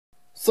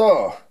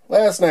So,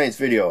 last night's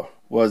video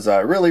was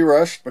really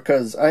rushed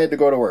because I had to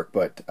go to work,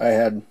 but I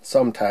had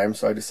some time,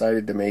 so I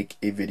decided to make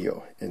a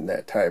video in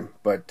that time.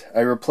 But I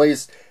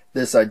replaced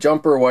this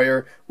jumper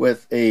wire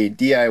with a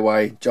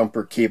DIY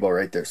jumper cable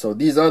right there. So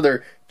these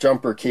other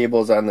jumper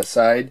cables on the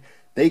side,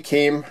 they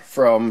came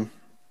from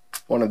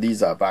one of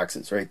these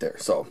boxes right there.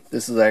 So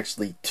this is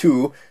actually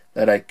two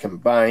that I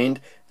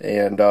combined,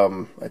 and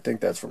I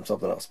think that's from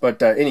something else.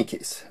 But any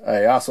case,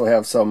 I also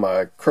have some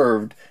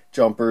curved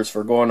jumpers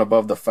for going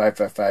above the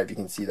 555. You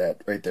can see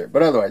that right there.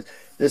 But otherwise,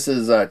 this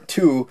is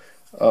two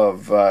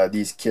of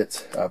these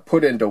kits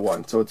put into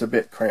one, so it's a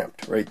bit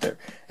cramped right there.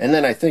 And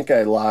then I think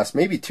I lost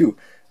maybe two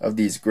of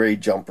these gray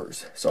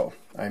jumpers, so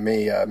I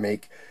may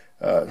make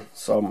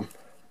some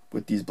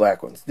with these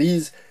black ones.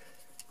 These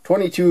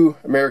 22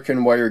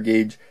 American wire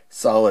gauge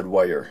solid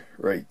wire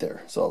right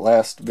there. So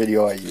last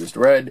video I used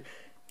red,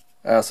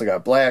 I also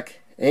got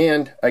black,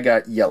 and I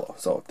got yellow.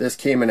 So this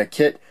came in a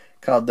kit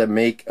called the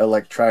Make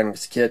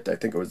Electronics kit. I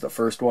think it was the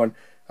first one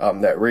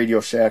that Radio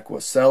Shack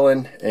was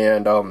selling,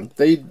 and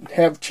they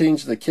have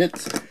changed the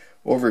kits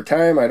over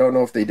time. I don't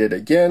know if they did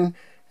again,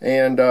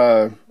 and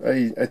I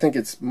think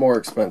it's more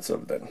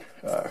expensive than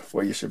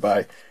what you should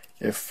buy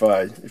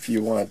if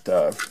you want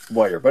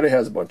wire, but it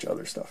has a bunch of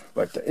other stuff.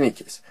 But in any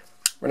case,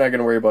 we're not going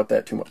to worry about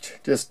that too much.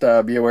 Just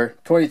be aware,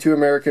 22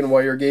 American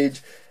wire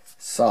gauge,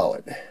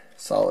 solid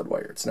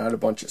wire. It's not a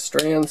bunch of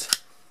strands,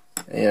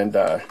 and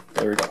there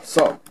we go.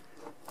 So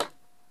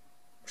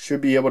should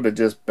be able to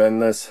just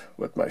bend this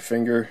with my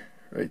finger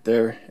right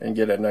there and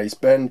get a nice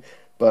bend.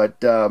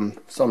 But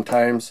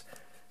sometimes,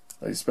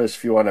 especially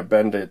if you want to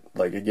bend it,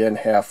 like again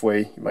halfway,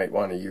 you might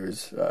want to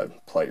use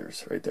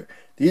pliers right there.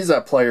 These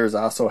pliers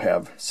also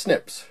have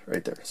snips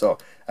right there. So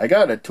I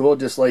got a tool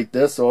just like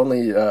this,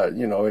 only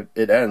you know,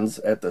 it ends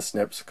at the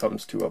snips,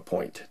 comes to a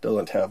point. It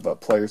doesn't have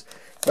pliers.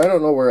 I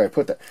don't know where I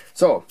put that.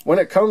 So when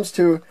it comes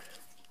to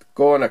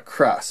going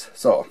across,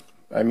 so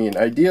I mean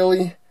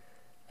ideally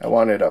I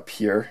want it up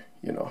here,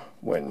 you know,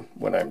 when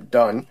I'm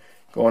done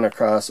going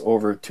across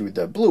over to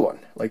the blue one,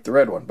 like the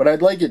red one. But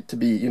I'd like it to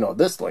be, you know,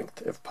 this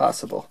length if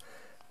possible.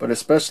 But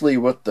especially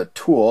with the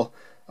tool,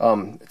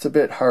 it's a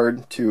bit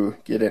hard to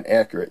get an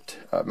accurate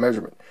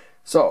measurement.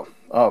 So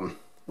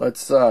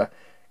let's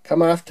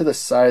come off to the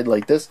side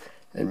like this,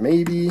 and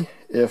maybe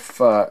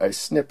if I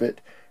snip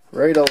it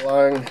right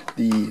along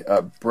the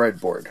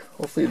breadboard.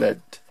 Hopefully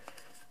that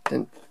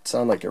didn't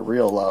sound like a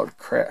real loud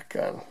crack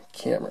on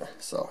camera.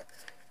 So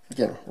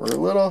again, we're a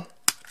little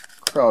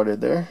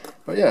crowded there,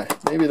 but yeah,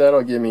 maybe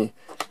that'll give me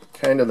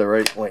kind of the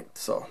right length.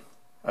 So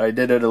I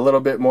did it a little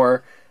bit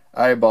more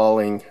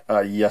eyeballing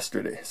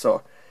yesterday.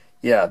 So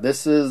yeah,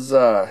 this is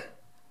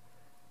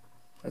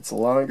it's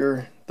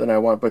longer than I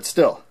want, but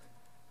still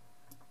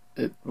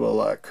it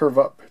will curve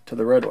up to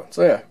the red one.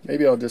 So yeah,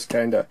 maybe I'll just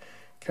kind of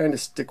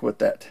stick with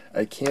that.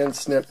 I can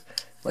snip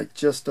like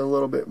just a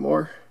little bit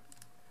more,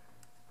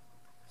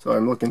 so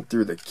I'm looking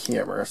through the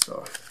camera,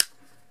 so it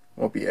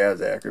won't be as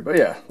accurate. But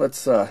yeah,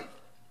 let's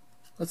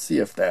see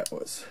if that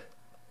was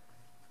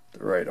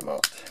the right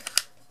amount.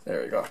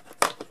 There we go.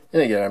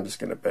 And again, I'm just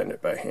going to bend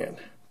it by hand.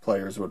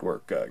 Pliers would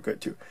work good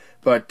too.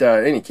 But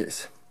in any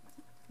case,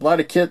 a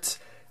lot of kits,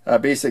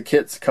 basic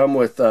kits come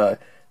with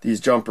these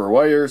jumper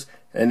wires,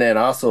 and then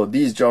also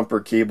these jumper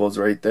cables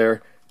right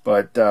there.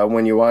 But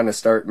when you want to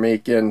start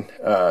making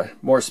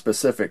more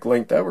specific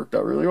length, that worked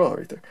out really well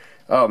right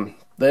there.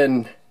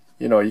 Then,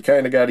 you know, you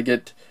kind of got to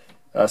get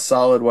a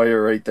solid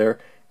wire right there,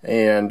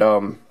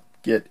 and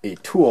get a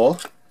tool,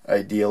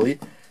 ideally.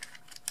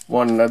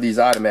 One of these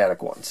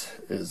automatic ones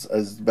is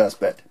the best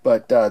bet.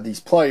 But these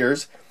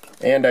pliers,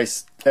 and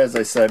as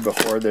I said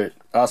before, they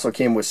also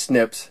came with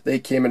snips. They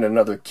came in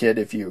another kit.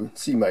 If you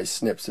see my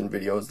snips in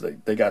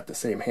videos, they got the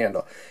same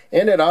handle.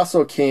 And it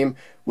also came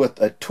with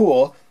a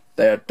tool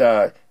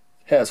that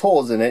has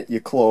holes in it, you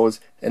close,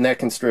 and that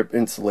can strip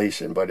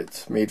insulation, but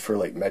it's made for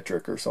like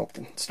metric or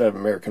something instead of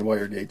American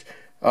wire gauge.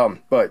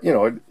 But you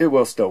know, it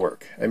will still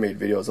work. I made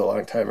videos a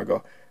long time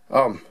ago.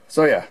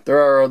 So yeah, there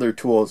are other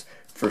tools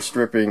for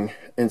stripping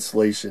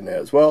insulation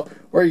as well,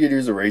 or you could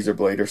use a razor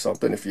blade or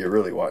something if you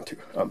really want to.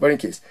 But in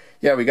case,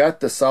 yeah, we got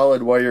the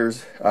solid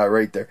wires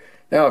right there.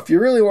 Now if you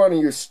really want to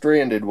use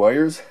stranded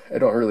wires, I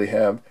don't really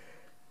have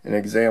an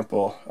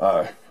example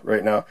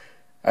right now.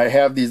 I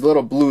have these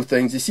little blue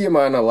things. You see them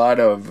on a lot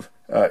of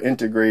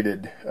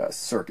integrated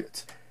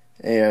circuits,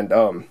 and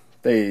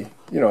they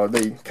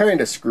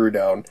kind of screw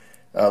down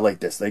like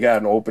this. They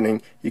got an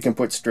opening. You can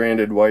put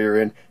stranded wire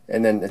in,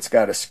 and then it's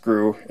got a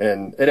screw,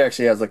 and it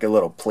actually has like a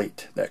little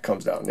plate that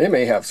comes down. It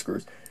may have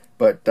screws,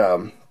 but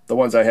the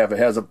ones I have, it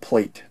has a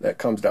plate that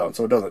comes down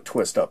so it doesn't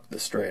twist up the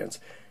strands,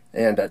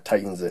 and that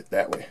tightens it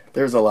that way.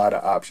 There's a lot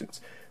of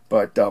options,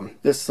 but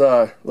this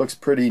looks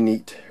pretty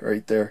neat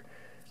right there,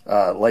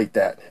 like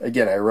that.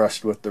 Again, I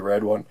rushed with the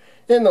red one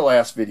in the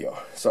last video.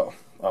 So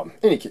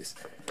any case,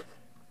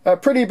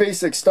 pretty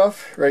basic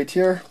stuff right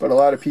here, but a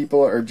lot of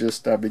people are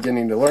just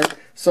beginning to learn.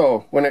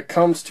 So when it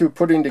comes to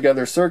putting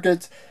together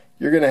circuits,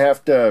 you're going to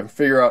have to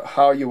figure out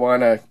how you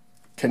want to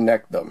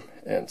connect them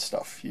and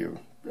stuff. You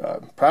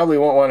probably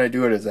won't want to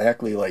do it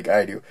exactly like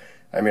I do.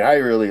 I mean, I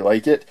really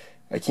like it.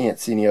 I can't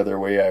see any other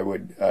way I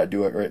would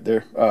do it right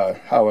there,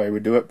 how I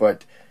would do it,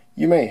 but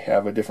you may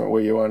have a different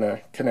way you want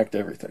to connect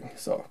everything.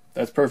 So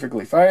that's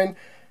perfectly fine.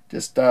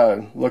 Just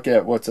look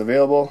at what's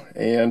available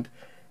and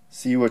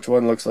see which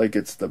one looks like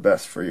it's the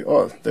best for you.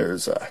 Oh,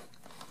 there's,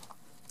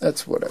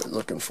 that's what I was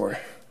looking for.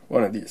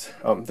 One of these.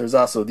 There's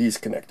also these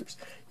connectors.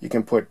 You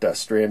can put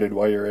stranded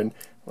wire in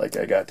like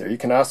I got there. You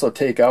can also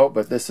take out,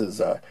 but this is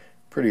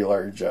pretty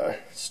large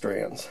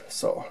strands.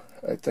 So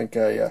I think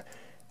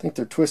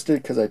they're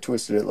twisted because I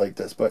twisted it like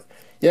this. But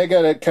yeah, I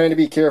gotta kind of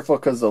be careful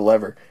because the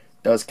lever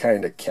does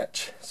kind of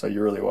catch. So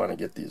you really want to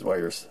get these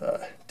wires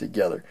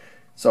together.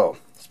 So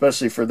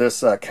especially for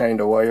this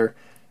kind of wire,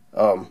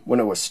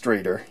 when it was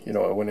straighter, you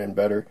know, it went in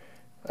better.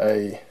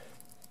 I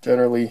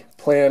generally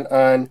plan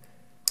on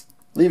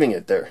leaving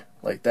it there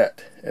like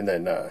that, and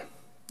then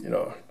you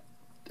know,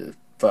 if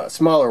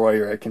smaller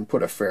wire, I can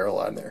put a ferrule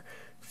on there,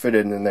 fit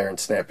it in there and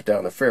snap it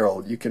down. The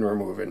ferrule you can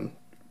remove and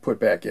put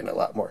back in a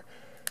lot more.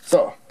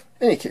 So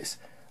in any case,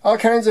 all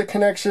kinds of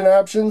connection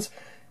options,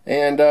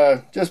 and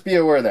just be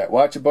aware of that.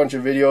 Watch a bunch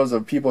of videos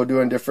of people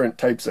doing different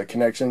types of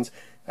connections.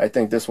 I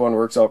think this one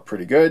works out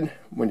pretty good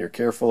when you're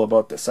careful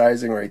about the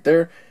sizing right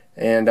there.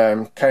 And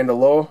I'm kind of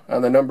low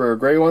on the number of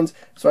gray ones,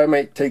 so I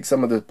might take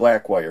some of this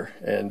black wire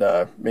and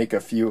make a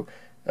few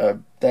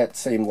that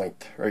same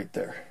length right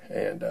there,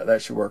 and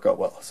that should work out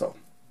well. So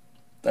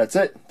that's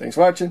it. Thanks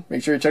for watching.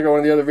 Make sure you check out one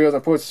of the other videos I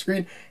post on the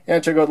screen,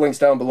 and check out the links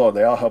down below.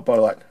 They all help out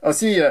a lot. I'll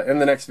see you in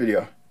the next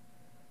video.